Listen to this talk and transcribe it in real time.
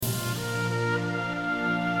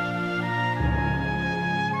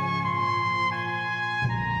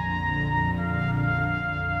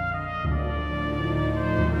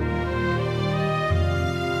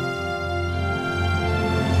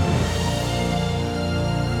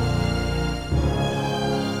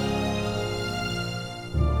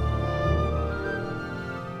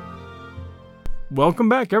Welcome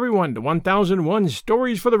back, everyone, to 1001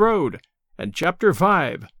 Stories for the Road and Chapter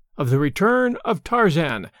 5 of The Return of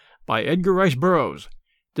Tarzan by Edgar Rice Burroughs.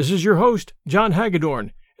 This is your host, John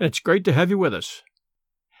Hagedorn, and it's great to have you with us.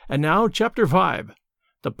 And now, Chapter 5,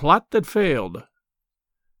 The Plot That Failed.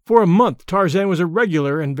 For a month, Tarzan was a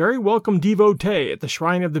regular and very welcome devotee at the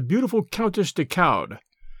shrine of the beautiful Countess de Coude.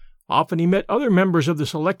 Often he met other members of the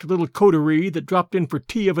select little coterie that dropped in for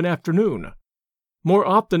tea of an afternoon. More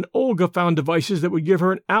often, Olga found devices that would give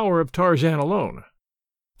her an hour of Tarzan alone.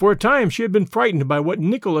 For a time, she had been frightened by what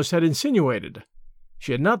Nicholas had insinuated.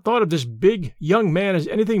 She had not thought of this big, young man as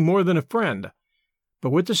anything more than a friend.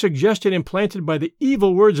 But with the suggestion implanted by the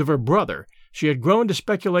evil words of her brother, she had grown to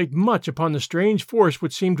speculate much upon the strange force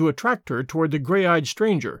which seemed to attract her toward the gray-eyed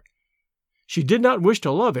stranger. She did not wish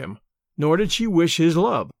to love him, nor did she wish his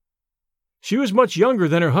love. She was much younger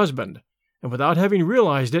than her husband, and without having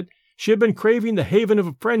realized it, she had been craving the haven of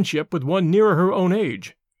a friendship with one nearer her own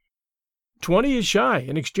age. 20 is shy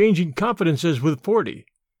in exchanging confidences with 40.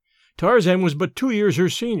 Tarzan was but 2 years her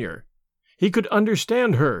senior. He could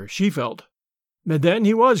understand her, she felt. But then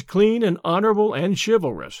he was clean and honorable and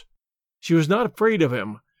chivalrous. She was not afraid of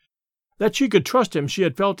him. That she could trust him she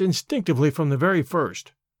had felt instinctively from the very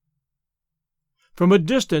first. From a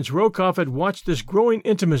distance, Rokoff had watched this growing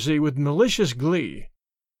intimacy with malicious glee.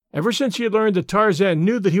 Ever since he had learned that Tarzan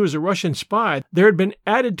knew that he was a Russian spy, there had been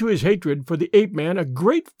added to his hatred for the ape-man a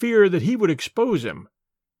great fear that he would expose him.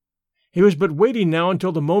 He was but waiting now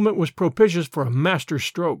until the moment was propitious for a master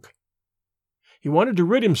stroke. He wanted to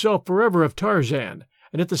rid himself forever of Tarzan,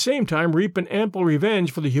 and at the same time reap an ample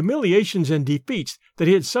revenge for the humiliations and defeats that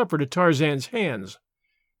he had suffered at Tarzan's hands.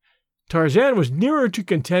 Tarzan was nearer to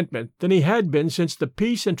contentment than he had been since the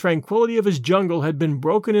peace and tranquility of his jungle had been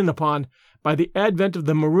broken in upon by the advent of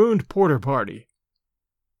the marooned porter party.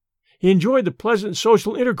 He enjoyed the pleasant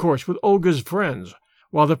social intercourse with Olga's friends,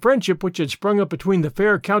 while the friendship which had sprung up between the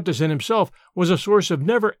fair countess and himself was a source of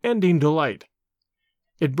never-ending delight.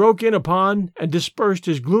 It broke in upon and dispersed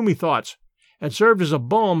his gloomy thoughts, and served as a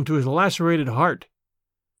balm to his lacerated heart.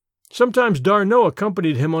 Sometimes D'Arnot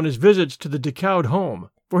accompanied him on his visits to the de Coude home,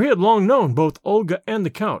 for he had long known both Olga and the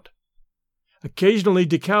Count. Occasionally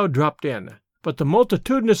de Coude dropped in, but the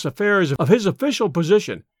multitudinous affairs of his official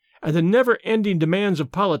position and the never-ending demands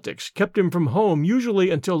of politics kept him from home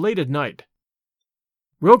usually until late at night.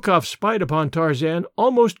 Rokoff spied upon Tarzan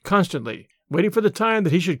almost constantly, waiting for the time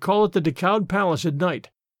that he should call at the de Coude palace at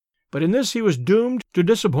night, but in this he was doomed to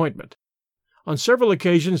disappointment. On several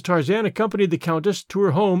occasions Tarzan accompanied the Countess to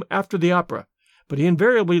her home after the opera, but he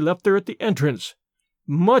invariably left her at the entrance,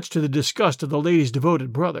 much to the disgust of the lady's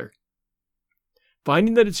devoted brother.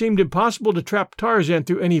 Finding that it seemed impossible to trap Tarzan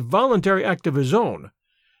through any voluntary act of his own,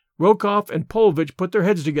 Rokoff and Paulvitch put their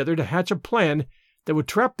heads together to hatch a plan that would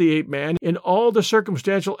trap the ape-man in all the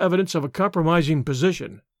circumstantial evidence of a compromising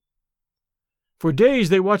position. For days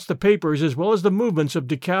they watched the papers as well as the movements of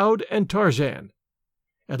de Coude and Tarzan.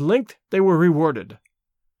 At length they were rewarded.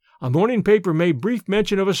 A morning paper made brief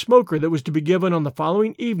mention of a smoker that was to be given on the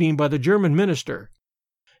following evening by the German minister.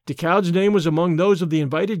 De Coude's name was among those of the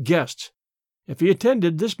invited guests. If he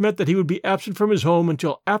attended, this meant that he would be absent from his home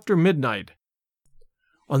until after midnight.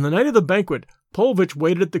 On the night of the banquet, Paulvitch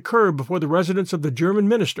waited at the curb before the residence of the German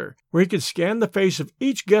minister, where he could scan the face of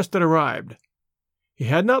each guest that arrived. He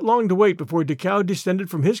had not long to wait before de Coude descended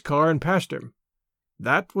from his car and passed him.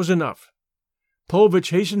 That was enough.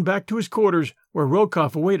 Paulvitch hastened back to his quarters, where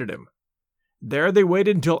Rokoff awaited him. There they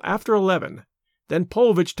waited until after 11. Then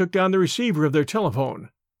Paulvitch took down the receiver of their telephone.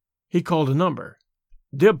 He called a number.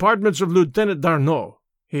 "The apartments of Lieutenant D'Arnot,"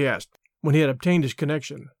 he asked, when he had obtained his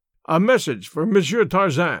connection. "A message for Monsieur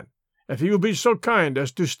Tarzan, if he will be so kind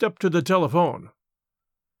as to step to the telephone."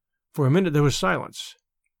 For a minute there was silence.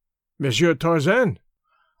 "Monsieur Tarzan?"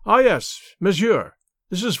 "Ah, yes, monsieur.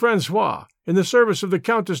 This is Francois, in the service of the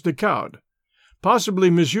Countess de Coude. Possibly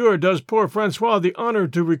monsieur does poor Francois the honor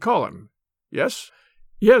to recall him. Yes?"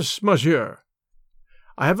 "Yes, monsieur.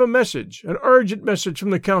 I have a message, an urgent message from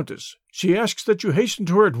the Countess. She asks that you hasten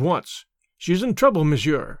to her at once. She is in trouble,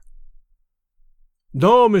 monsieur."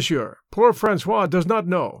 "No, monsieur. Poor Francois does not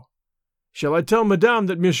know. Shall I tell madame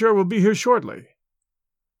that monsieur will be here shortly?"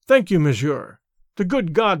 "Thank you, monsieur. The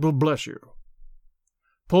good God will bless you."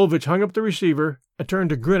 Paulvitch hung up the receiver and turned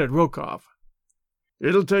to grin at Rokoff.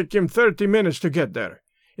 "It'll take him 30 minutes to get there.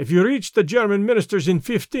 If you reach the German minister's in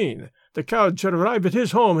 15, the Count should arrive at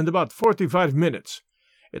his home in about 45 minutes.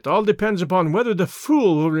 It all depends upon whether the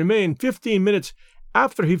fool will remain 15 minutes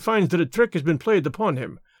after he finds that a trick has been played upon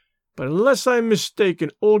him. But unless I am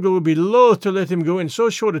mistaken, Olga will be loath to let him go in so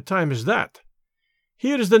short a time as that.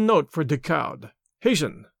 Here is the note for de Coude.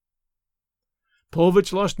 Hasten."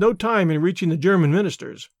 Paulvitch lost no time in reaching the German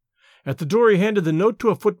ministers. At the door he handed the note to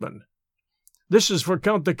a footman. "This is for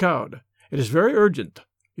Count de Caude. It is very urgent.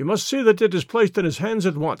 You must see that it is placed in his hands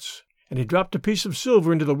at once," and he dropped a piece of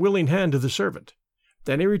silver into the willing hand of the servant.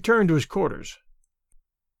 Then he returned to his quarters.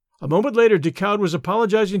 A moment later de Caude was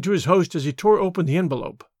apologizing to his host as he tore open the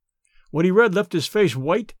envelope. What he read left his face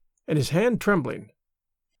white and his hand trembling.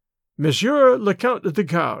 "Monsieur le Count de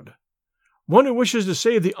Caude, one who wishes to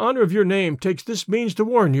save the honor of your name takes this means to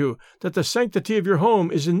warn you that the sanctity of your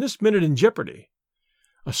home is in this minute in jeopardy.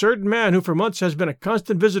 A certain man who for months has been a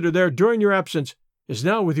constant visitor there during your absence is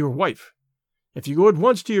now with your wife. If you go at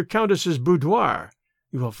once to your countess's boudoir,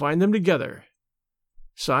 you will find them together.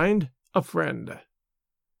 Signed, a friend."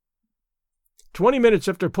 20 minutes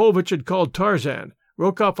after Paulvitch had called Tarzan,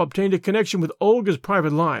 Rokoff obtained a connection with Olga's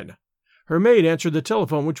private line. Her maid answered the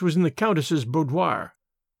telephone, which was in the countess's boudoir.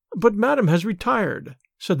 "But madame has retired,"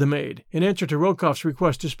 said the maid, in answer to Rokoff's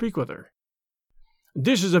request to speak with her.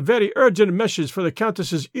 "This is a very urgent message for the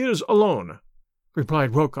countess's ears alone,"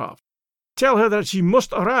 replied Rokoff. "Tell her that she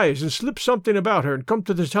must arise and slip something about her and come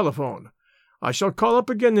to the telephone. I shall call up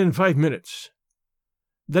again in 5 minutes."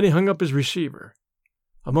 Then he hung up his receiver.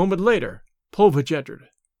 A moment later, Paulvitch entered.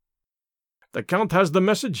 "The Count has the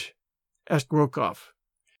message?" asked Rokoff.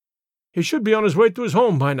 "He should be on his way to his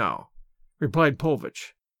home by now," replied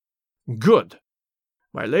Paulvitch. "Good.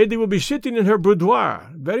 My lady will be sitting in her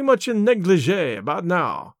boudoir, very much in negligee, about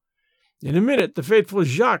now. In a minute the faithful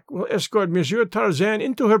Jacques will escort Monsieur Tarzan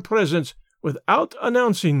into her presence without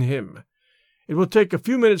announcing him. It will take a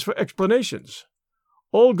few minutes for explanations.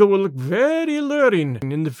 Olga will look very alluring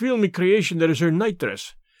in the filmy creation that is her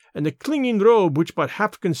nightdress, and the clinging robe which but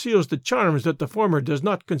half conceals the charms that the former does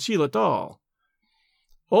not conceal at all.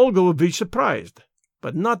 Olga will be surprised,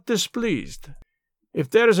 but not displeased. If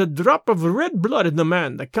there is a drop of red blood in the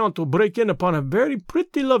man, the Count will break in upon a very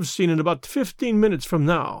pretty love scene in about 15 minutes from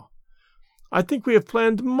now. I think we have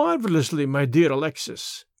planned marvelously, my dear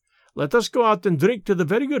Alexis. Let us go out and drink to the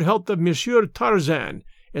very good health of Monsieur Tarzan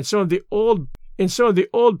and some of the old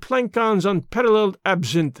Plancon's unparalleled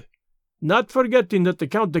absinthe, not forgetting that the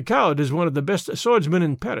Count de Caude is one of the best swordsmen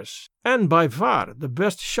in Paris, and by far the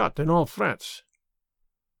best shot in all France."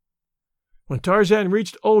 When Tarzan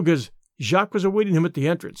reached Olga's, Jacques was awaiting him at the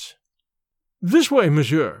entrance. "This way,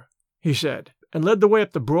 monsieur," he said, and led the way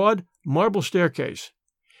up the broad, marble staircase.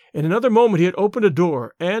 In another moment he had opened a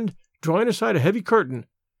door, and, drawing aside a heavy curtain,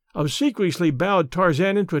 obsequiously bowed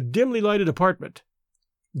Tarzan into a dimly lighted apartment.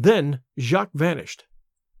 Then Jacques vanished.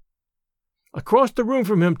 Across the room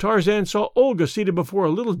from him Tarzan saw Olga seated before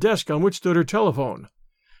a little desk on which stood her telephone.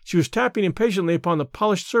 She was tapping impatiently upon the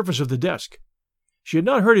polished surface of the desk. She had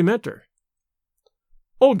not heard him enter.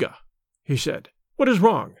 "Olga," he said, "what is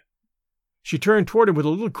wrong?" She turned toward him with a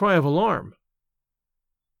little cry of alarm.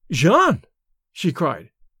 "Jean!" she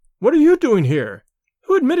cried. "What are you doing here?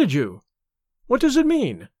 Who admitted you? What does it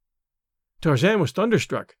mean?" Tarzan was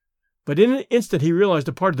thunderstruck, but in an instant he realized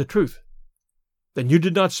a part of the truth. "Then you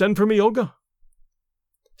did not send for me, Olga?"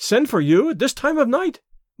 "Send for you at this time of night?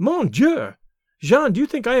 Mon Dieu! Jean, do you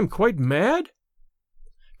think I am quite mad?"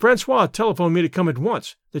 "Francois telephoned me to come at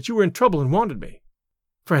once, that you were in trouble and wanted me."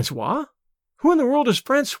 "Francois? Who in the world is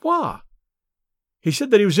Francois?" "He said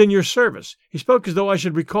that he was in your service. He spoke as though I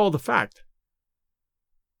should recall the fact."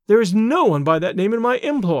 "There is no one by that name in my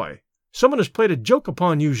employ. Someone has played a joke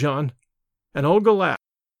upon you, Jean." And Olga laughed.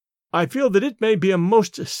 "I feel that it may be a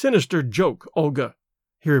most sinister joke, Olga,"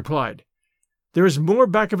 he replied. "There is more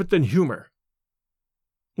back of it than humor."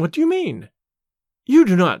 "What do you mean? You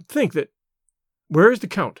do not think that—" "Where is the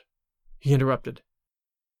Count?" he interrupted.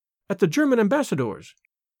 "At the German ambassador's.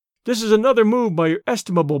 This is another move by your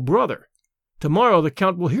estimable brother. Tomorrow the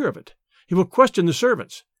Count will hear of it. He will question the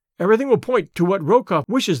servants. Everything will point to what Rokoff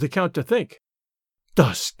wishes the Count to think."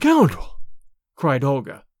 "The scoundrel!" cried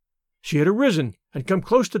Olga. She had arisen and come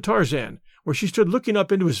close to Tarzan, where she stood looking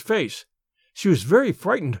up into his face. She was very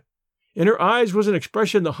frightened. In her eyes was an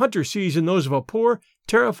expression the hunter sees in those of a poor,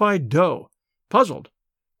 terrified doe, puzzled,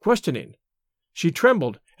 questioning. She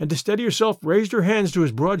trembled, and to steady herself raised her hands to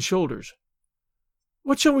his broad shoulders.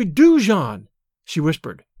 "What shall we do, Jean?" she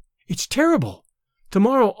whispered. "It's terrible.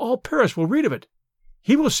 Tomorrow all Paris will read of it.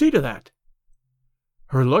 He will see to that."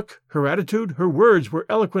 Her look, her attitude, her words were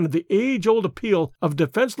eloquent of the age-old appeal of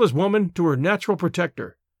defenseless woman to her natural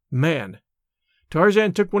protector, man.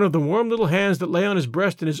 Tarzan took one of the warm little hands that lay on his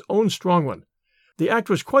breast in his own strong one. The act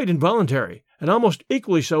was quite involuntary, and almost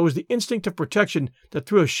equally so was the instinct of protection that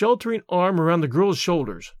threw a sheltering arm around the girl's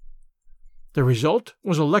shoulders. The result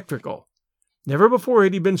was electrical. Never before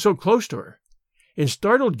had he been so close to her. In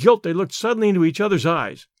startled guilt they looked suddenly into each other's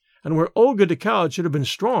eyes, and where Olga the cow should have been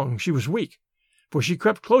strong, she was weak, for she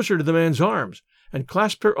crept closer to the man's arms and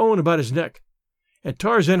clasped her own about his neck. And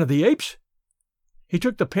Tarzan of the Apes? He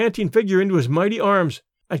took the panting figure into his mighty arms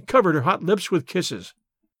and covered her hot lips with kisses.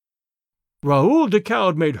 Raoul de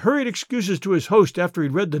Calde made hurried excuses to his host after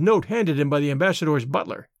he'd read the note handed him by the ambassador's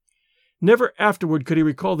butler. Never afterward could he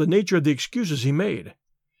recall the nature of the excuses he made.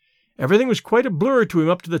 Everything was quite a blur to him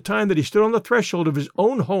up to the time that he stood on the threshold of his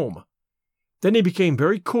own home. Then he became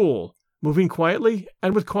very cool, moving quietly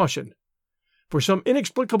and with caution. For some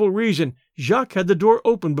inexplicable reason, Jacques had the door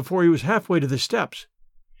open before he was halfway to the steps.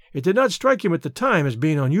 It did not strike him at the time as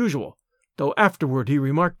being unusual, though afterward he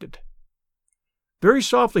remarked it. Very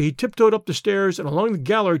softly he tiptoed up the stairs and along the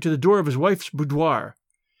gallery to the door of his wife's boudoir.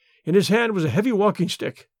 In his hand was a heavy walking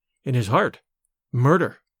stick. In his heart,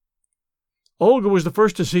 murder. Olga was the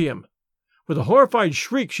first to see him. With a horrified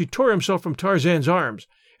shriek, she tore himself from Tarzan's arms,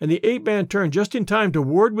 and the ape-man turned just in time to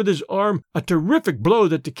ward with his arm a terrific blow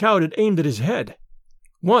that the cow had aimed at his head.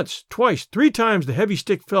 Once, twice, 3 times the heavy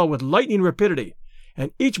stick fell with lightning rapidity,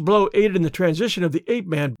 and each blow aided in the transition of the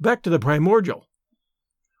ape-man back to the primordial.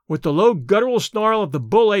 With the low guttural snarl of the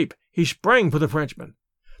bull ape, he sprang for the Frenchman.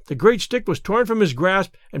 The great stick was torn from his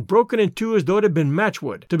grasp and broken in two as though it had been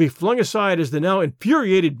matchwood, to be flung aside as the now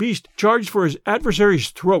infuriated beast charged for his adversary's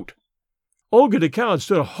throat. Olga de Calde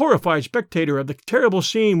stood a horrified spectator of the terrible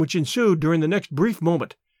scene which ensued during the next brief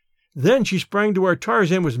moment. Then she sprang to where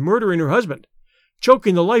Tarzan was murdering her husband,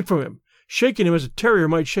 choking the life from him, shaking him as a terrier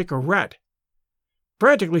might shake a rat.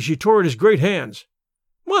 Frantically she tore at his great hands.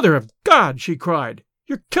 "Mother of God!" she cried.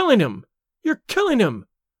 "You're killing him! You're killing him!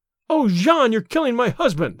 Oh, Jean, you're killing my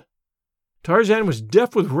husband!" Tarzan was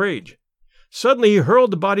deaf with rage. Suddenly he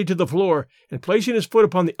hurled the body to the floor, and placing his foot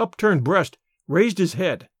upon the upturned breast, raised his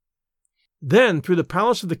head. Then through the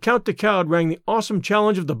palace of the Count de Calde rang the awesome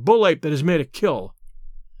challenge of the bull ape that has made a kill.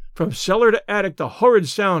 From cellar to attic the horrid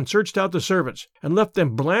sound searched out the servants, and left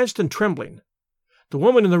them blanched and trembling. The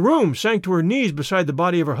woman in the room sank to her knees beside the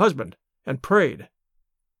body of her husband, and prayed.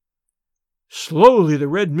 Slowly the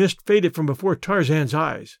red mist faded from before Tarzan's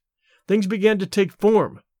eyes. Things began to take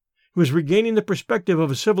form. He was regaining the perspective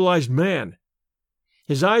of a civilized man.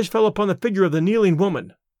 His eyes fell upon the figure of the kneeling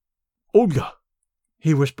woman. "Olga,"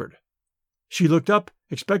 he whispered. She looked up,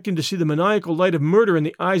 expecting to see the maniacal light of murder in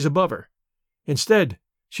the eyes above her. Instead,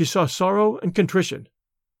 she saw sorrow and contrition.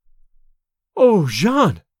 "Oh,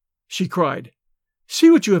 Jean," she cried, "see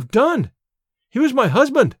what you have done! He was my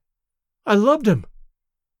husband. I loved him.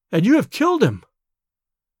 And you have killed him."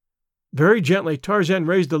 Very gently Tarzan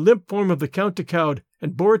raised the limp form of the Count de Calde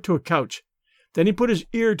and bore it to a couch. Then he put his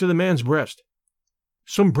ear to the man's breast.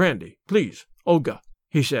 "Some brandy, please, Olga,"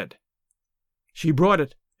 he said. She brought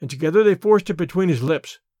it, and together they forced it between his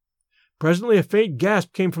lips. Presently a faint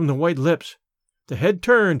gasp came from the white lips. The head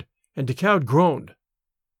turned, and de Calde groaned.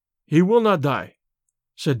 "He will not die,"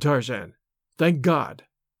 said Tarzan. "Thank God."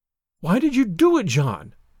 "Why did you do it,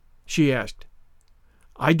 Jean?" she asked.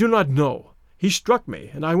 "I do not know. He struck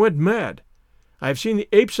me, and I went mad. I have seen the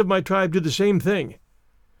apes of my tribe do the same thing.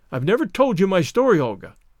 I've never told you my story,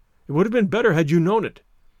 Olga. It would have been better had you known it.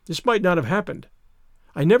 This might not have happened.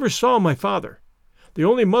 I never saw my father. The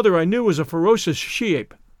only mother I knew was a ferocious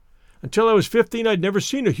she-ape. Until I was 15, I'd never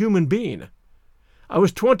seen a human being. I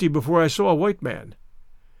was 20 before I saw a white man.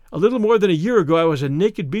 A little more than a year ago I was a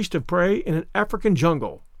naked beast of prey in an African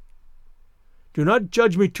jungle. Do not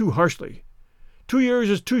judge me too harshly. 2 years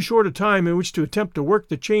is too short a time in which to attempt to work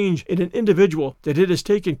the change in an individual that it has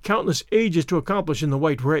taken countless ages to accomplish in the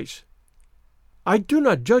white race. I do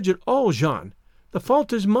not judge at all, Jean. The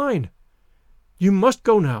fault is mine. You must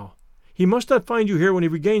go now. He must not find you here when he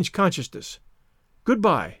regains consciousness.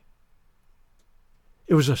 Goodbye."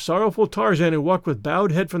 It was a sorrowful Tarzan who walked with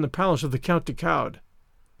bowed head from the palace of the Count de Calde.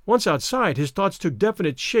 Once outside, his thoughts took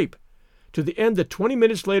definite shape, to the end that 20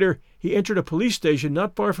 minutes later he entered a police station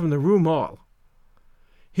not far from the Rue Maule.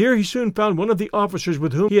 Here he soon found one of the officers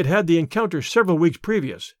with whom he had had the encounter several weeks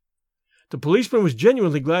previous. The policeman was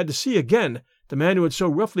genuinely glad to see again the man who had so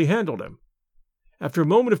roughly handled him. After a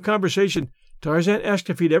moment of conversation, Tarzan asked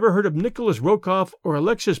if he had ever heard of Nicholas Rokoff or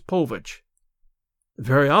Alexis Povich.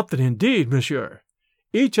 "Very often indeed, monsieur.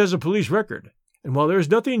 Each has a police record, and while there is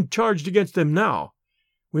nothing charged against them now,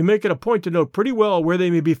 we make it a point to know pretty well where they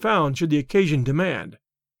may be found should the occasion demand.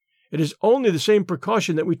 It is only the same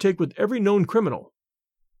precaution that we take with every known criminal.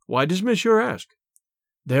 Why does monsieur ask?"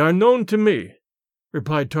 "They are known to me,"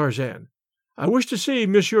 replied Tarzan. "I wish to see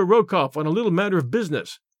Monsieur Rokoff on a little matter of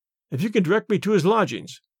business. If you can direct me to his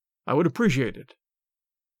lodgings, I would appreciate it."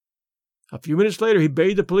 A few minutes later he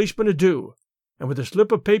bade the policeman adieu, and with a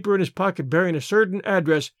slip of paper in his pocket bearing a certain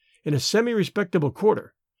address in a semi-respectable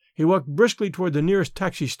quarter, he walked briskly toward the nearest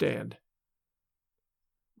taxi stand.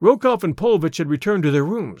 Rokoff and Polvich had returned to their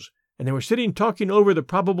rooms, and they were sitting talking over the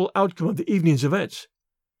probable outcome of the evening's events.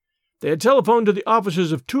 They had telephoned to the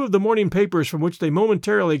offices of 2 of the morning papers from which they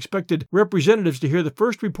momentarily expected representatives to hear the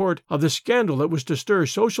first report of the scandal that was to stir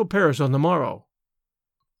social Paris on the morrow.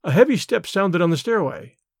 A heavy step sounded on the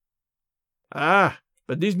stairway. "Ah,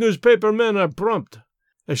 but these newspaper men are prompt,"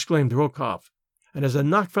 exclaimed Rokoff, and as a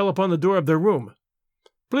knock fell upon the door of their room,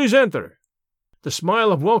 "Please enter." The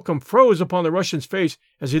smile of welcome froze upon the Russian's face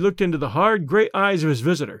as he looked into the hard, gray eyes of his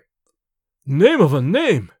visitor. "Name of a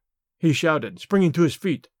name!" he shouted, springing to his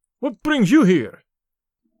feet. "What brings you here?"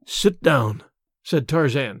 "Sit down," said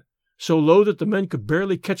Tarzan, so low that the men could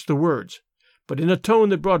barely catch the words, but in a tone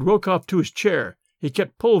that brought Rokoff to his chair. He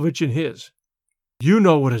kept Polvich in his. "You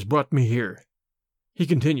know what has brought me here," he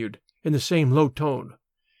continued, in the same low tone.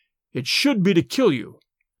 "It should be to kill you,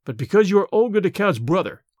 but because you are Olga de Count's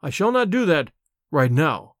brother, I shall not do that right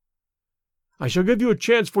now. I shall give you a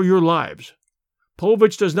chance for your lives.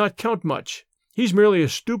 Polvich does not count much. He's merely a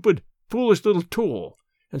stupid, foolish little tool,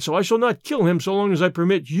 and so I shall not kill him so long as I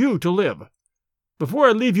permit you to live. Before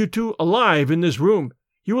I leave you two alive in this room,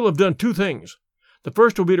 you will have done 2 things. The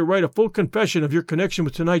first will be to write a full confession of your connection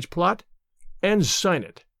with tonight's plot, and sign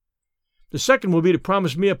it. The second will be to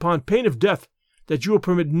promise me upon pain of death that you will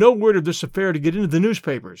permit no word of this affair to get into the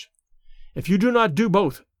newspapers. If you do not do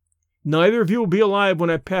both, neither of you will be alive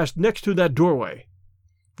when I pass next to that doorway.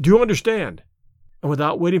 Do you understand?" And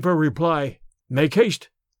without waiting for a reply, "Make haste.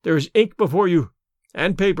 There is ink before you,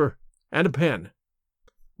 and paper, and a pen."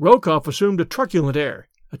 Rokoff assumed a truculent air,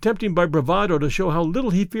 attempting by bravado to show how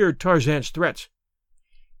little he feared Tarzan's threats.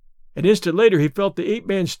 An instant later he felt the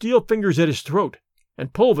ape-man's steel fingers at his throat,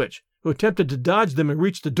 and Polvich, who attempted to dodge them and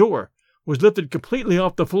reach the door, was lifted completely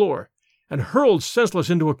off the floor and hurled senseless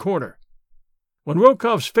into a corner. When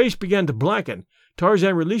Rokoff's face began to blacken,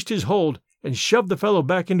 Tarzan released his hold and shoved the fellow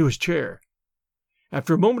back into his chair.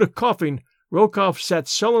 After a moment of coughing, Rokoff sat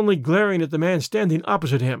sullenly glaring at the man standing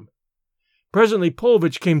opposite him. Presently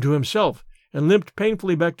Polvich came to himself and limped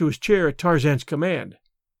painfully back to his chair at Tarzan's command.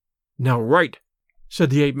 "Now write," said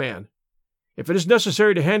the ape-man. "If it is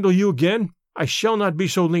necessary to handle you again, I shall not be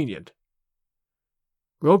so lenient."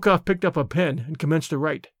 Rokoff picked up a pen and commenced to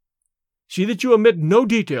write. "See that you omit no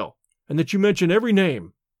detail, and that you mention every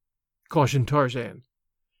name," cautioned Tarzan.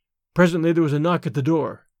 Presently there was a knock at the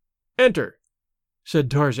door. "Enter,"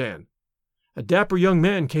 said Tarzan. A dapper young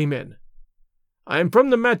man came in. "I am from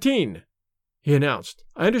the Matin," he announced.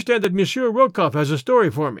 "I understand that Monsieur Rokoff has a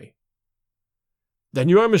story for me." "Then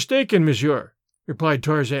you are mistaken, monsieur," replied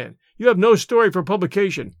Tarzan. "You have no story for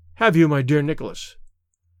publication, have you, my dear Nicholas?"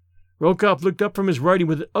 Rokoff looked up from his writing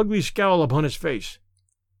with an ugly scowl upon his face.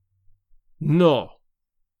 "No,"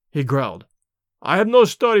 he growled. "I have no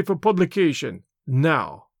story for publication,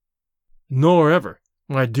 now." "Nor ever,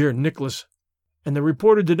 my dear Nicholas." And the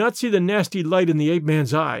reporter did not see the nasty light in the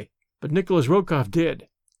ape-man's eye, but Nicholas Rokoff did.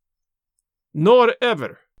 "Nor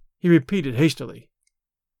ever," he repeated hastily.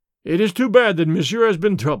 "It is too bad that monsieur has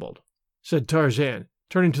been troubled," said Tarzan,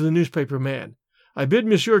 turning to the newspaper man. "I bid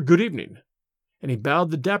monsieur good evening." And he bowed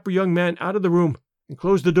the dapper young man out of the room and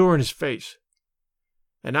closed the door in his face.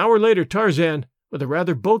 An hour later Tarzan, with a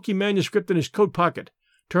rather bulky manuscript in his coat pocket,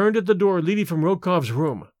 turned at the door leading from Rokoff's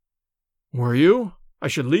room. "Were you, I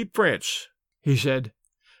should leave France," he said,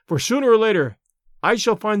 "for sooner or later I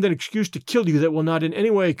shall find an excuse to kill you that will not in any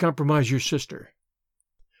way compromise your sister."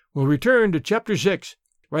 We'll return to Chapter 6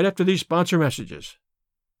 right after these sponsor messages.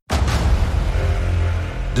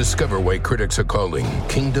 Discover why critics are calling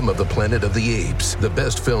Kingdom of the Planet of the Apes the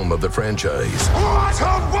best film of the franchise. What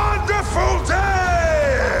a wonderful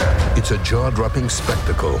day! It's a jaw-dropping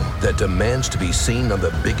spectacle that demands to be seen on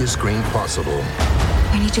the biggest screen possible.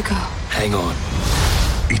 We need to go. Hang on.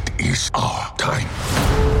 It is our time.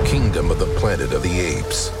 Kingdom of the Planet of the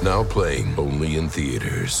Apes. Now playing only in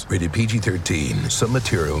theaters. Rated PG-13. Some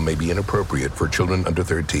material may be inappropriate for children under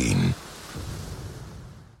 13.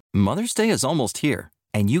 Mother's Day is almost here,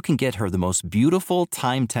 and you can get her the most beautiful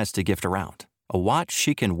time-tested gift around. A watch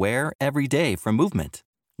she can wear every day from Movement.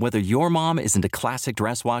 Whether your mom is into classic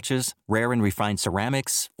dress watches, rare and refined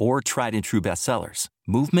ceramics, or tried-and-true bestsellers,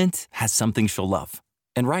 Movement has something she'll love.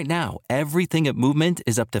 And right now, everything at Movement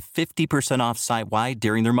is up to 50% off site-wide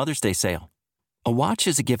during their Mother's Day sale. A watch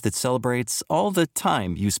is a gift that celebrates all the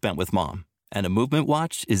time you spent with mom. And a Movement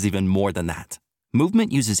watch is even more than that.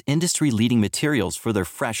 Movement uses industry-leading materials for their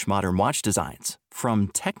fresh, modern watch designs. From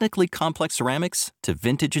technically complex ceramics to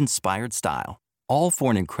vintage-inspired style. All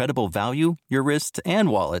for an incredible value your wrist and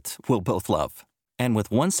wallet will both love. And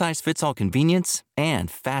with one-size-fits-all convenience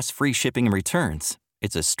and fast free shipping and returns,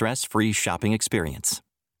 It's a stress-free shopping experience.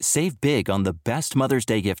 Save big on the best Mother's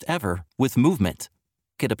Day gift ever with Movement.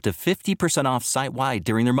 Get up to 50% off site-wide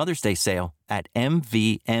during their Mother's Day sale at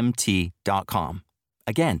MVMT.com.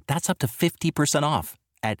 Again, that's up to 50% off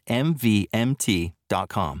at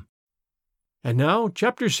MVMT.com. And now,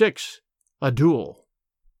 Chapter 6, A Duel.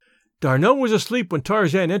 D'Arnot was asleep when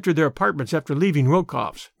Tarzan entered their apartments after leaving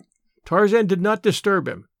Rokoff's. Tarzan did not disturb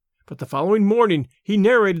him, but the following morning he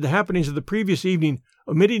narrated the happenings of the previous evening,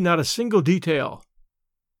 omitting not a single detail.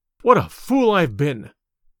 "What a fool I've been,"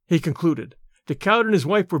 he concluded. "The Count and his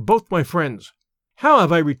wife were both my friends. How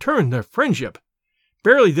have I returned their friendship?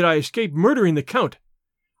 Barely did I escape murdering the Count.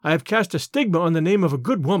 I have cast a stigma on the name of a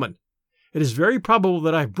good woman. It is very probable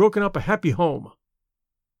that I have broken up a happy home."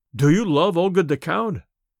 "Do you love Olga de Coude?"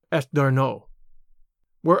 asked D'Arnot.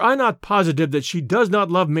 "Were I not positive that she does not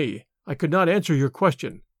love me, I could not answer your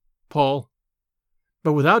question, Paul.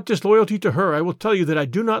 But without disloyalty to her, I will tell you that I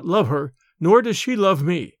do not love her, nor does she love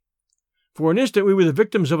me. For an instant we were the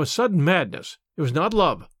victims of a sudden madness. It was not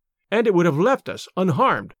love, and it would have left us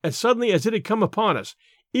unharmed as suddenly as it had come upon us,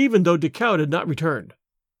 even though de Coude had not returned.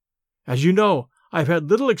 As you know, I have had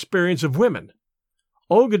little experience of women.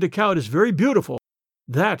 Olga de Coude is very beautiful.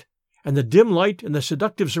 That, and the dim light and the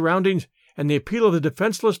seductive surroundings and the appeal of the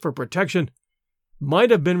defenseless for protection, might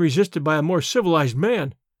have been resisted by a more civilized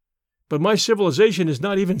man. But my civilization is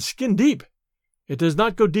not even skin deep. It does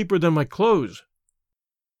not go deeper than my clothes.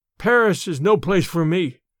 Paris is no place for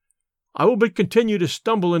me. I will but continue to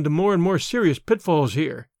stumble into more and more serious pitfalls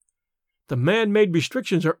here. The man-made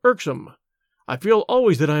restrictions are irksome. I feel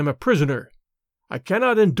always that I am a prisoner. I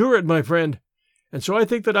cannot endure it, my friend, and so I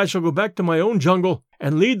think that I shall go back to my own jungle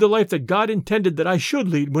and lead the life that God intended that I should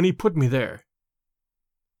lead when he put me there."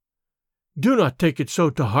 "Do not take it so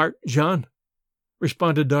to heart, Jean,"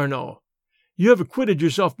 responded D'Arnot. "You have acquitted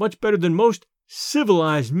yourself much better than most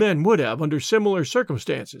civilized men would have under similar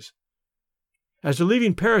circumstances. As to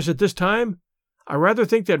leaving Paris at this time, I rather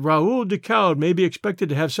think that Raoul de Coude may be expected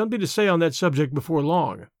to have something to say on that subject before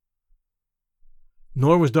long."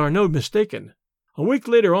 Nor was D'Arnot mistaken. A week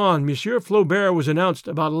later on, Monsieur Flaubert was announced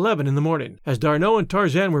about 11 in the morning, as D'Arnot and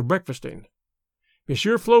Tarzan were breakfasting.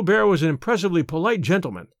 Monsieur Flaubert was an impressively polite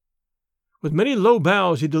gentleman. With many low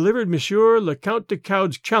bows he delivered Monsieur le Count de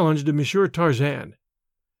Coude's challenge to Monsieur Tarzan.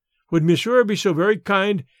 Would Monsieur be so very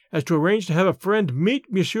kind as to arrange to have a friend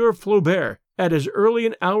meet Monsieur Flaubert at as early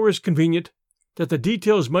an hour as convenient, that the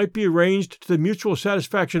details might be arranged to the mutual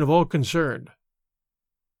satisfaction of all concerned?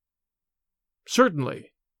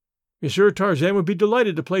 Certainly. Monsieur Tarzan would be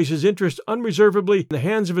delighted to place his interest unreservedly in the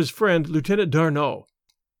hands of his friend Lieutenant D'Arnot.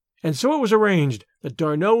 And so it was arranged that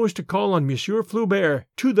D'Arnot was to call on Monsieur Flaubert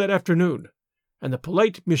too that afternoon, and the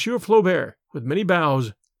polite Monsieur Flaubert, with many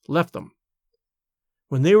bows, left them.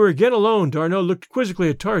 When they were again alone, D'Arnot looked quizzically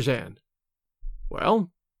at Tarzan.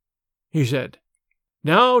 "Well," he said,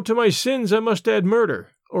 "now to my sins I must add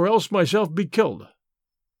murder, or else myself be killed,"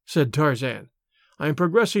 said Tarzan. "I am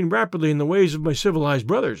progressing rapidly in the ways of my civilized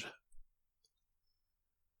brothers."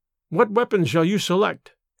 "What weapons shall you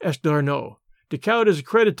select?" asked D'Arnot. "De Coude is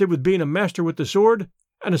accredited with being a master with the sword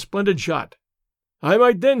and a splendid shot." "I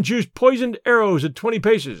might then choose poisoned arrows at 20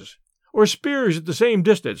 paces, or spears at the same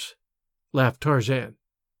distance," laughed Tarzan.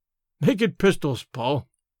 "Make it pistols, Paul."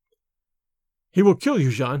 "He will kill you,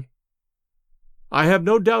 Jean." "I have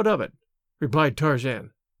no doubt of it," replied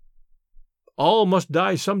Tarzan. "All must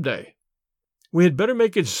die some day." "We had better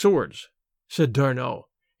make it swords," said D'Arnot.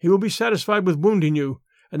 "He will be satisfied with wounding you,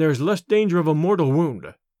 and there is less danger of a mortal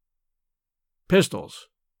wound." "Pistols,"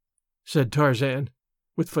 said Tarzan,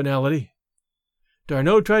 with finality.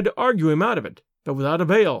 D'Arnot tried to argue him out of it, but without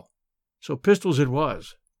avail, so pistols it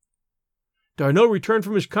was. D'Arnot returned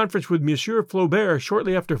from his conference with Monsieur Flaubert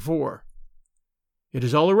shortly after 4. "It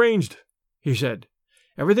is all arranged," he said.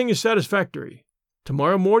 "Everything is satisfactory.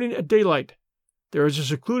 Tomorrow morning at daylight, there is a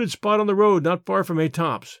secluded spot on the road not far from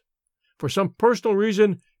Étampes. For some personal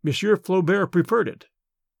reason, Monsieur Flaubert preferred it.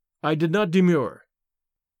 I did not demur."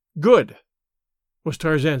 "Good," was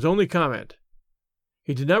Tarzan's only comment.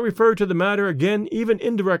 He did not refer to the matter again, even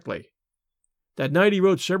indirectly. That night he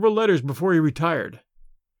wrote several letters before he retired.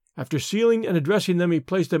 After sealing and addressing them, he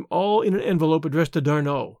placed them all in an envelope addressed to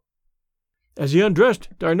D'Arnot. As he undressed,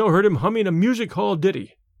 D'Arnot heard him humming a music-hall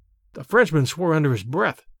ditty. The Frenchman swore under his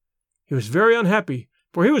breath. He was very unhappy,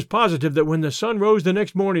 for he was positive that when the sun rose the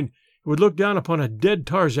next morning, it would look down upon a dead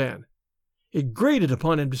Tarzan. It grated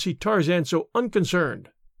upon him to see Tarzan so unconcerned.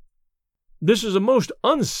 "This is a most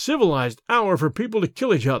uncivilized hour for people to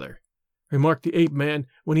kill each other," remarked the ape-man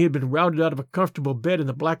when he had been routed out of a comfortable bed in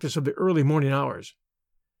the blackness of the early morning hours.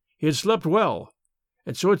 He had slept well,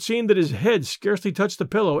 and so it seemed that his head scarcely touched the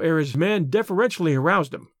pillow ere his man deferentially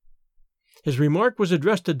aroused him. His remark was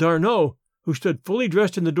addressed to D'Arnot, who stood fully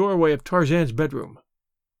dressed in the doorway of Tarzan's bedroom.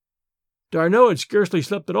 D'Arnot had scarcely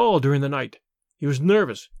slept at all during the night. He was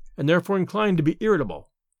nervous, and therefore inclined to be irritable.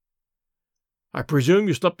 "I presume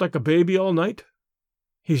you slept like a baby all night?"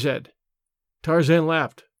 he said. Tarzan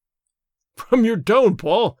laughed. "From your tone,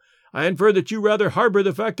 Paul, I infer that you rather harbor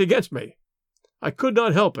the fact against me. I could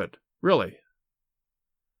not help it, really."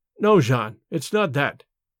 "No, Jean, it's not that,"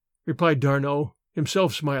 replied D'Arnot,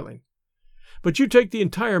 himself smiling. "But you take the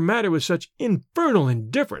entire matter with such infernal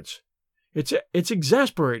indifference. It's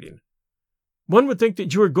exasperating. One would think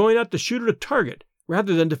that you were going out to shoot at a target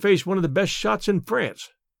rather than to face one of the best shots in France."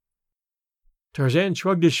 Tarzan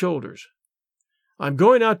shrugged his shoulders. "I'm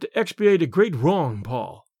going out to expiate a great wrong,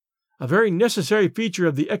 Paul. A very necessary feature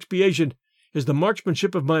of the expiation is the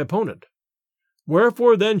marksmanship of my opponent.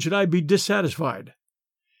 Wherefore, then, should I be dissatisfied?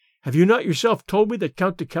 Have you not yourself told me that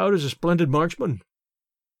Count de Coude is a splendid marksman?"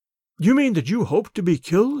 "You mean that you hope to be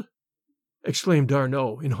killed?" exclaimed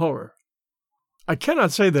D'Arnot in horror. "I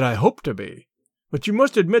cannot say that I hope to be, but you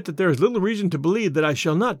must admit that there is little reason to believe that I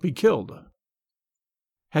shall not be killed."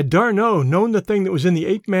 Had D'Arnot known the thing that was in the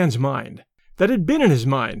ape-man's mind, that had been in his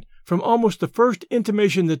mind from almost the first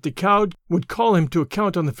intimation that de Coude would call him to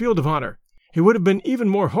account on the field of honor, he would have been even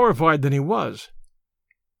more horrified than he was.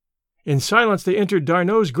 In silence they entered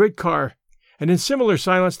D'Arnot's great car, and in similar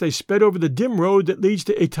silence they sped over the dim road that leads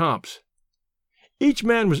to Étampes. Each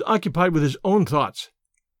man was occupied with his own thoughts.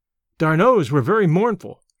 D'Arnot's were very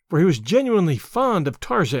mournful, for he was genuinely fond of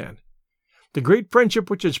Tarzan. The great friendship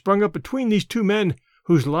which had sprung up between these two men,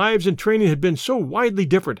 whose lives and training had been so widely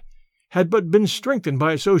different, had but been strengthened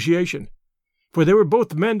by association, for they were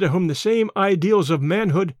both men to whom the same ideals of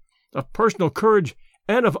manhood, of personal courage,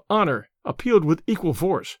 and of honor appealed with equal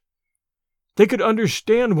force. They could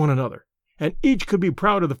understand one another, and each could be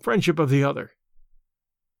proud of the friendship of the other.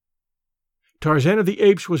 Tarzan of the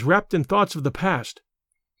Apes was wrapped in thoughts of the past,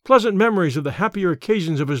 pleasant memories of the happier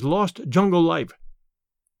occasions of his lost jungle life.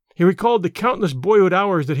 He recalled the countless boyhood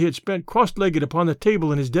hours that he had spent cross-legged upon the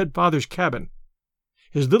table in his dead father's cabin,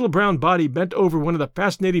 his little brown body bent over one of the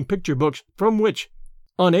fascinating picture books from which,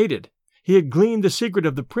 unaided, he had gleaned the secret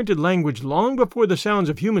of the printed language long before the sounds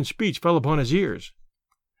of human speech fell upon his ears.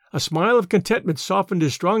 A smile of contentment softened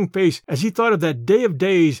his strong face as he thought of that day of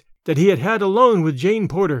days that he had had alone with Jane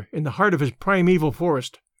Porter in the heart of his primeval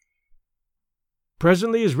forest.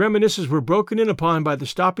 Presently his reminiscences were broken in upon by the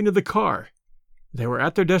stopping of the car. They were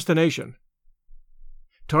at their destination.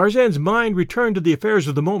 Tarzan's mind returned to the affairs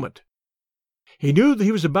of the moment. He knew that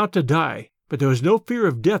he was about to die, but there was no fear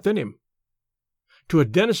of death in him. To a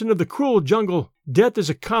denizen of the cruel jungle, death is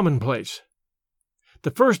a commonplace.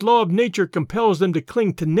 The first law of nature compels them to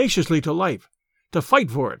cling tenaciously to life, to fight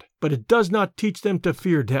for it, but it does not teach them to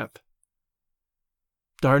fear death.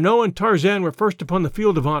 D'Arnot and Tarzan were first upon the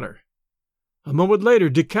field of honor. A moment later,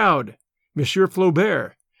 de Coude, Monsieur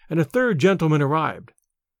Flaubert, and a third gentleman arrived.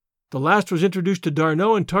 The last was introduced to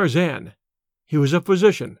D'Arnot and Tarzan. He was a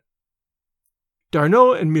physician.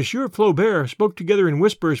 D'Arnot and Monsieur Flaubert spoke together in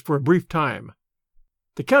whispers for a brief time.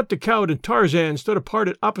 The Count de Coude and Tarzan stood apart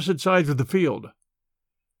at opposite sides of the field.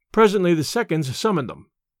 Presently the seconds summoned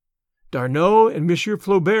them. D'Arnot and Monsieur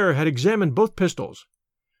Flaubert had examined both pistols.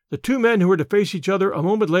 The two men who were to face each other a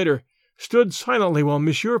moment later stood silently while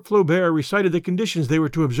Monsieur Flaubert recited the conditions they were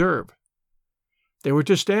to observe. They were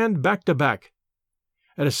to stand back to back.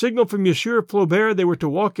 At a signal from Monsieur Flaubert they were to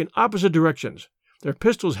walk in opposite directions, their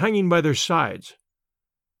pistols hanging by their sides.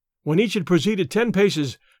 When each had proceeded 10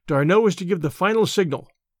 paces, D'Arnot was to give the final signal.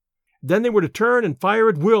 Then they were to turn and fire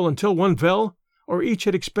at will until one fell, or each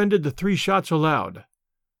had expended the 3 shots allowed.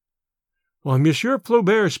 While Monsieur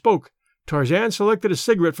Flaubert spoke, Tarzan selected a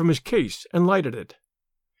cigarette from his case and lighted it.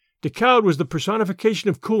 De Coude was the personification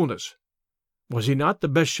of coolness. Was he not the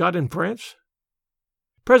best shot in France?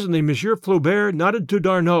 Presently Monsieur Flaubert nodded to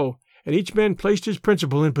D'Arnot, and each man placed his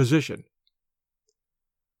principal in position.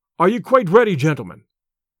 "Are you quite ready, gentlemen?"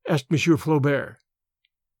 asked Monsieur Flaubert.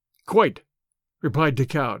 "Quite," replied de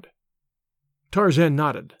Coude. Tarzan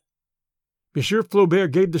nodded. Monsieur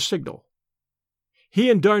Flaubert gave the signal. He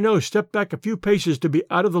and D'Arnot stepped back a few paces to be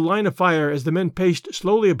out of the line of fire as the men paced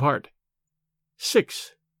slowly apart.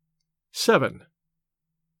 6, 7,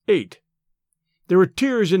 8. There were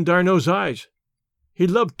tears in D'Arnot's eyes. He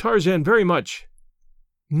loved Tarzan very much.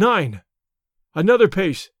 9. Another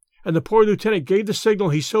pace, and the poor lieutenant gave the signal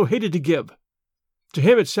he so hated to give. To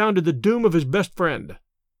him it sounded the doom of his best friend.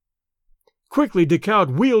 Quickly de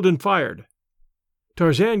Coude wheeled and fired.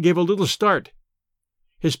 Tarzan gave a little start.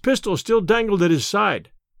 His pistol still dangled at his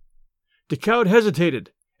side. Decaud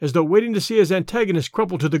hesitated, as though waiting to see his antagonist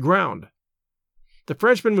crumple to the ground. The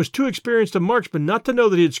Frenchman was too experienced a marksman not to know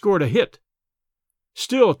that he had scored a hit.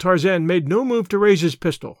 Still, Tarzan made no move to raise his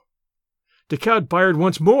pistol. Decaud fired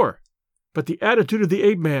once more, but the attitude of the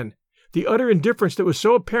ape-man, the utter indifference that was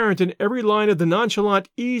so apparent in every line of the nonchalant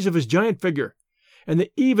ease of his giant figure, and the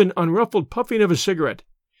even, unruffled puffing of his cigarette,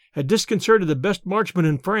 had disconcerted the best marksman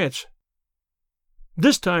in France.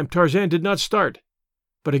 This time Tarzan did not start,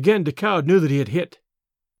 but again Decaud knew that he had hit.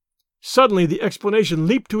 Suddenly the explanation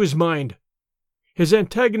leaped to his mind. His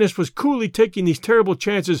antagonist was coolly taking these terrible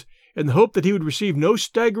chances in the hope that he would receive no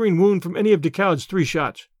staggering wound from any of Decaud's 3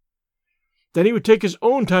 shots. Then he would take his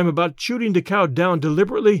own time about shooting Decaud down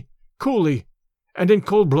deliberately, coolly, and in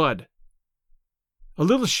cold blood. A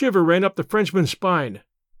little shiver ran up the Frenchman's spine.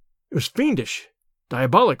 It was fiendish,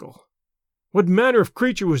 diabolical. What manner of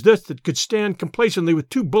creature was this that could stand complacently with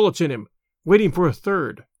 2 bullets in him, waiting for a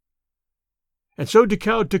third? And so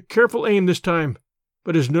Decaud took careful aim this time,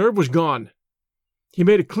 but his nerve was gone. He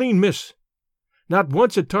made a clean miss. Not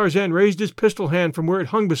once had Tarzan raised his pistol hand from where it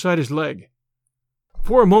hung beside his leg.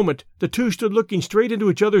 For a moment the two stood looking straight into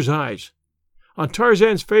each other's eyes. On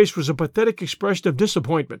Tarzan's face was a pathetic expression of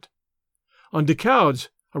disappointment. On Decaud's,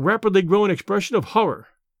 a rapidly growing expression of horror.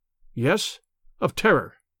 Yes, of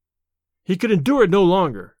terror. He could endure it no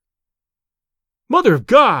longer. "Mother of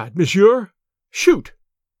God, monsieur! Shoot!"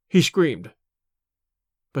 he screamed.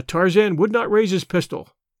 But Tarzan would not raise his pistol.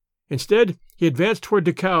 Instead, he advanced toward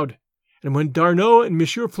Decaud, and when D'Arnot and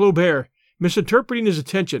Monsieur Flaubert, misinterpreting his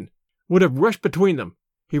intention, would have rushed between them,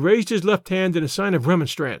 he raised his left hand in a sign of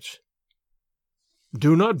remonstrance.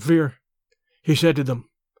 "Do not fear," he said to them.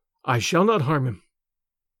 "I shall not harm him."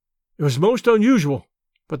 It was most unusual,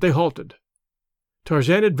 but they halted.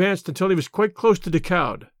 Tarzan advanced until he was quite close to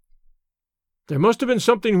Decaud. "There must have been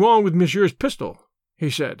something wrong with monsieur's pistol," he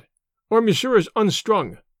said, "or monsieur is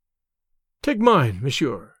unstrung. Take mine,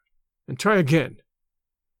 monsieur, and try again."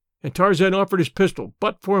 And Tarzan offered his pistol,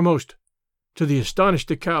 butt foremost, to the astonished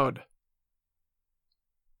Decaud.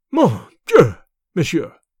 "Mon Dieu,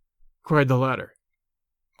 monsieur!" cried the latter.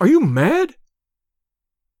 "Are you mad?"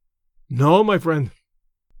 "No, my friend,"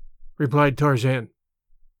 replied Tarzan.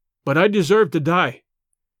 "But I deserve to die.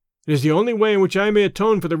 It is the only way in which I may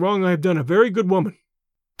atone for the wrong I have done a very good woman.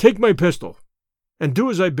 Take my pistol, and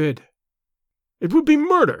do as I bid." "It would be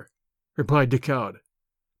murder," replied Decaud.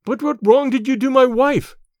 "But what wrong did you do my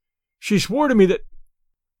wife? She swore to me that—"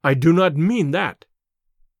 "I do not mean that,"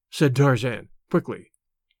 said Tarzan, quickly.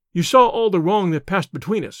 "You saw all the wrong that passed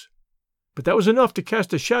between us, but that was enough to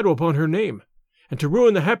cast a shadow upon her name, and to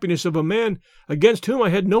ruin the happiness of a man against whom I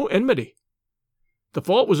had no enmity. The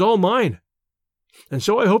fault was all mine, and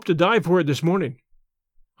so I hope to die for it this morning.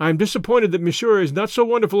 I am disappointed that monsieur is not so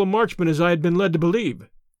wonderful a marksman as I had been led to believe."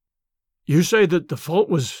 "You say that the fault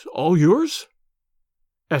was all yours?"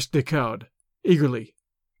 asked Decaud, eagerly.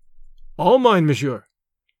 "All mine, monsieur.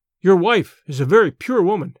 Your wife is a very pure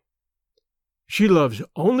woman. She loves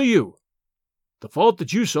only you. The fault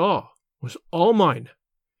that you saw was all mine.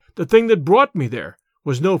 The thing that brought me there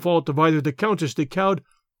was no fault of either the Countess Decaud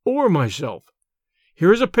or myself.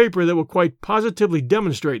 Here is a paper that will quite positively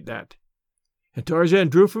demonstrate that." And Tarzan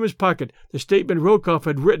drew from his pocket the statement Rokoff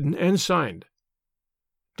had written and signed.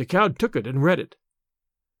 Decaud took it and read it.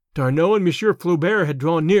 D'Arnot and Monsieur Flaubert had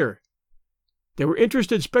drawn near. They were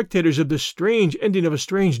interested spectators of this strange ending of a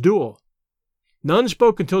strange duel. None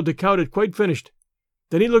spoke until Decaud had quite finished.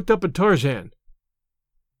 Then he looked up at Tarzan.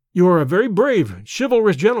 "You are a very brave,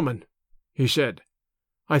 chivalrous gentleman," he said.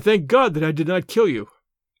 "I thank God that I did not kill you."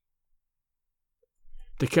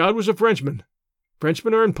 Decaud was a Frenchman.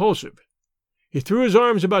 Frenchmen are impulsive. He threw his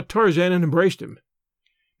arms about Tarzan and embraced him.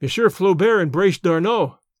 Monsieur Flaubert embraced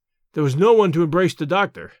D'Arnot. There was no one to embrace the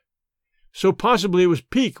doctor. So possibly it was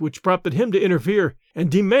pique which prompted him to interfere and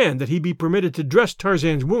demand that he be permitted to dress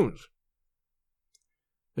Tarzan's wounds.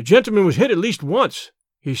 "The gentleman was hit at least once,"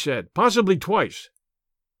 he said, "possibly twice."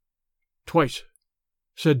 "Twice,"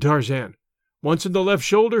 said Tarzan. "Once in the left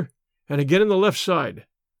shoulder, and again in the left side.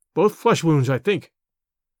 Both flesh wounds, I think."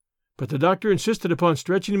 But the doctor insisted upon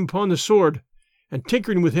stretching him upon the sword, and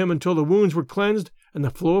tinkering with him until the wounds were cleansed and the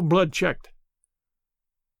flow of blood checked.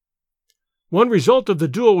 One result of the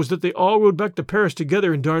duel was that they all rode back to Paris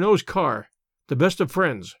together in D'Arnot's car, the best of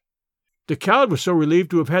friends. Decaud was so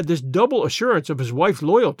relieved to have had this double assurance of his wife's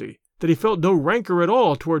loyalty that he felt no rancor at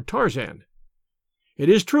all toward Tarzan. It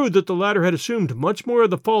is true that the latter had assumed much more of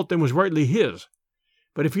the fault than was rightly his,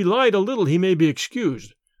 but if he lied a little he may be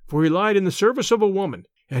excused, for he lied in the service of a woman,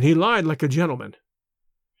 and he lied like a gentleman.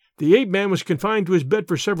 The ape-man was confined to his bed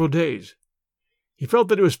for several days. He felt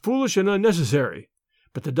that it was foolish and unnecessary,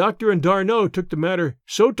 But the doctor and D'Arnot took the matter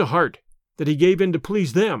so to heart that he gave in to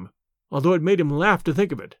please them, although it made him laugh to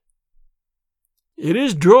think of it. "It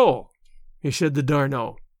is droll," he said to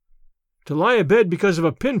D'Arnot, "to lie abed because of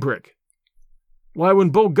a pinprick. Why,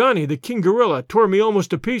 when Bolgani, the king gorilla, tore me almost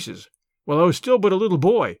to pieces, while I was still but a little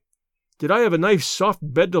boy, did I have a nice soft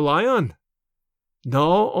bed to lie on?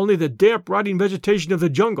 No, only the damp, rotting vegetation of the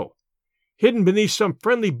jungle. Hidden beneath some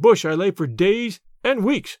friendly bush I lay for days and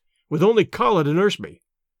weeks, with only Kala to nurse me.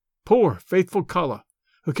 Poor, faithful Kala,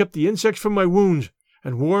 who kept the insects from my wounds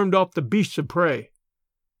and warmed off the beasts of prey.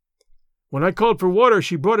 When I called for water,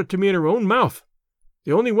 she brought it to me in her own mouth,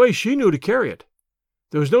 the only way she knew to carry it.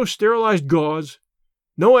 There was no sterilized gauze,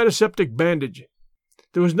 no antiseptic bandage.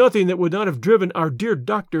 There was nothing that would not have driven our dear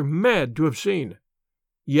doctor mad to have seen.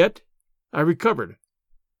 Yet I recovered.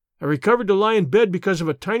 I recovered to lie in bed because of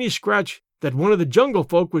a tiny scratch that one of the jungle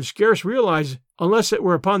folk would scarce realize unless it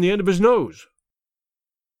were upon the end of his nose."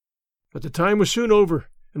 But the time was soon over,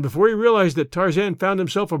 and before he realized it, Tarzan found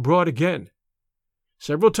himself abroad again.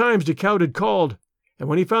 Several times Decoud had called, and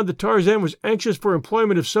when he found that Tarzan was anxious for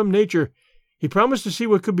employment of some nature, he promised to see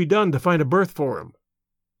what could be done to find a berth for him.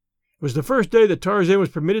 It was the first day that Tarzan was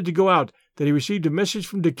permitted to go out that he received a message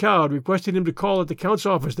from Decoud requesting him to call at the Count's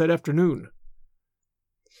office that afternoon.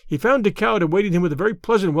 He found Decoud awaiting him with a very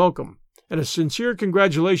pleasant welcome, and a sincere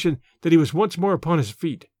congratulation that he was once more upon his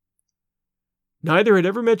feet. Neither had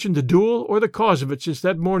ever mentioned the duel or the cause of it since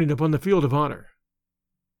that morning upon the field of honor.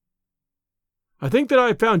 "I think that I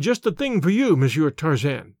have found just the thing for you, Monsieur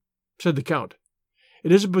Tarzan," said the Count.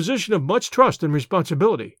 "It is a position of much trust and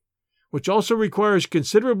responsibility, which also requires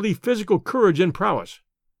considerably physical courage and prowess.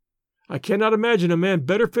 I cannot imagine a man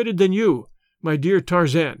better fitted than you, my dear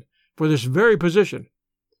Tarzan, for this very position.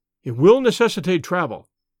 It will necessitate travel,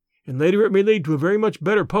 and later it may lead to a very much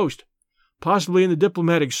better post, possibly in the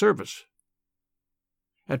diplomatic service.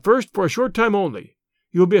 At first, for a short time only,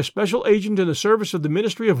 you will be a special agent in the service of the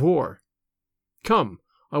Ministry of War. Come,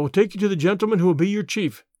 I will take you to the gentleman who will be your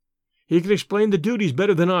chief. He can explain the duties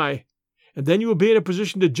better than I, and then you will be in a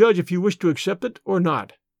position to judge if you wish to accept it or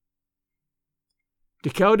not."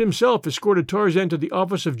 Decoud himself escorted Tarzan to the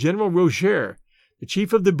office of General Rocher, the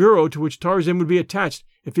chief of the bureau to which Tarzan would be attached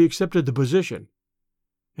if he accepted the position.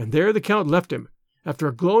 And there the Count left him, after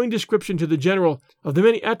a glowing description to the general of the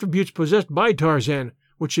many attributes possessed by Tarzan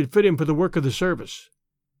which should fit him for the work of the service.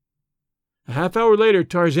 A half-hour later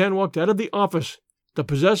Tarzan walked out of the office, the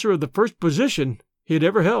possessor of the first position he had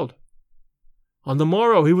ever held. On the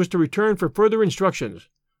morrow he was to return for further instructions,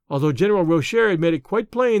 although General Rocher had made it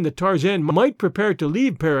quite plain that Tarzan might prepare to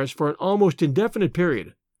leave Paris for an almost indefinite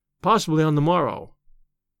period, possibly on the morrow.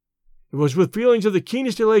 It was with feelings of the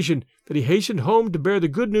keenest elation that he hastened home to bear the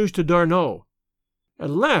good news to D'Arnot. At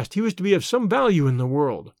last he was to be of some value in the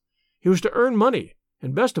world. He was to earn money,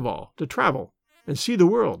 and best of all, to travel and see the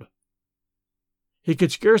world. He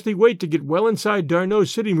could scarcely wait to get well inside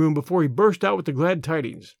D'Arnot's sitting room before he burst out with the glad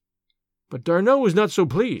tidings. But D'Arnot was not so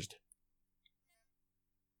pleased.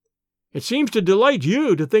 "It seems to delight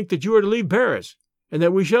you to think that you are to leave Paris, and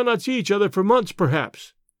that we shall not see each other for months,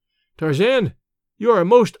 perhaps. Tarzan, you are a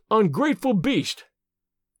most ungrateful beast."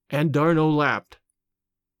 And D'Arnot laughed.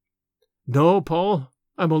 "No, Paul,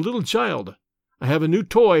 I'm a little child. I have a new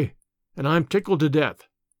toy, and I'm tickled to death."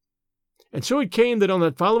 And so it came that on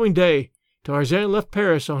that following day Tarzan left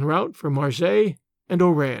Paris en route for Marseille and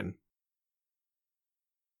Oran.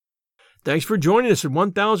 Thanks for joining us at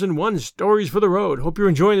 1001 Stories for the Road. Hope you're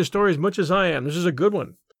enjoying the story as much as I am. This is a good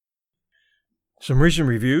one. Some recent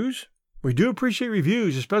reviews. We do appreciate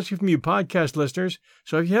reviews, especially from you podcast listeners,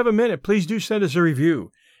 so if you have a minute, please do send us a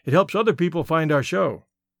review. It helps other people find our show.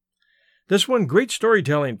 This one, great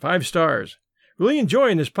storytelling, 5 stars. Really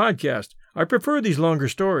enjoying this podcast. I prefer these longer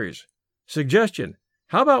stories. Suggestion,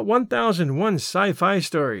 how about 1001 sci-fi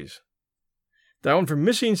stories? That one from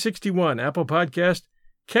Missing61, Apple Podcast,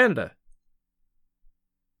 Canada.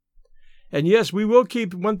 And yes, we will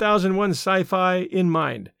keep 1001 sci-fi in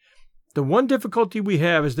mind. The one difficulty we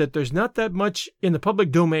have is that there's not that much in the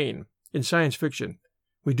public domain in science fiction.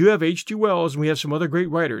 We do have H.G. Wells and we have some other great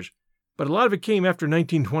writers, but a lot of it came after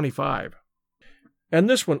 1925. And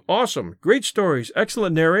this one, awesome, great stories,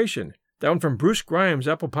 excellent narration. That one from Bruce Grimes,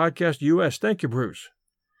 Apple Podcast US. Thank you, Bruce.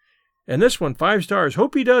 And this one, 5 stars.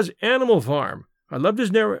 Hope he does Animal Farm. I loved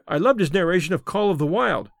his narration of Call of the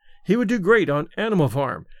Wild. He would do great on Animal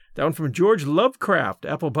Farm. That one from George Lovecraft,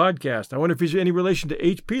 Apple Podcast. I wonder if he's any relation to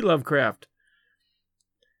H.P. Lovecraft.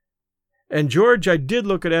 And George, I did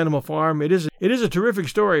look at Animal Farm. It is a terrific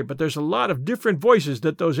story, but there's a lot of different voices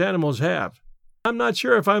that those animals have. I'm not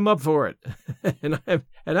sure if I'm up for it, and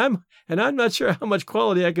I'm not sure how much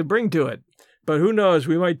quality I could bring to it. But who knows,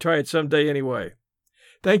 we might try it someday anyway.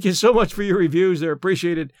 Thank you so much for your reviews. They're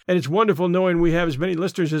appreciated. And it's wonderful knowing we have as many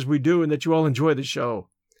listeners as we do and that you all enjoy the show.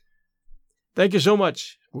 Thank you so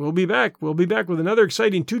much. We'll be back. We'll be back with another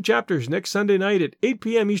exciting 2 chapters next Sunday night at 8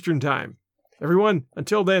 p.m. Eastern Time. Everyone,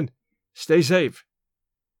 until then, stay safe.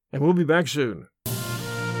 And we'll be back soon.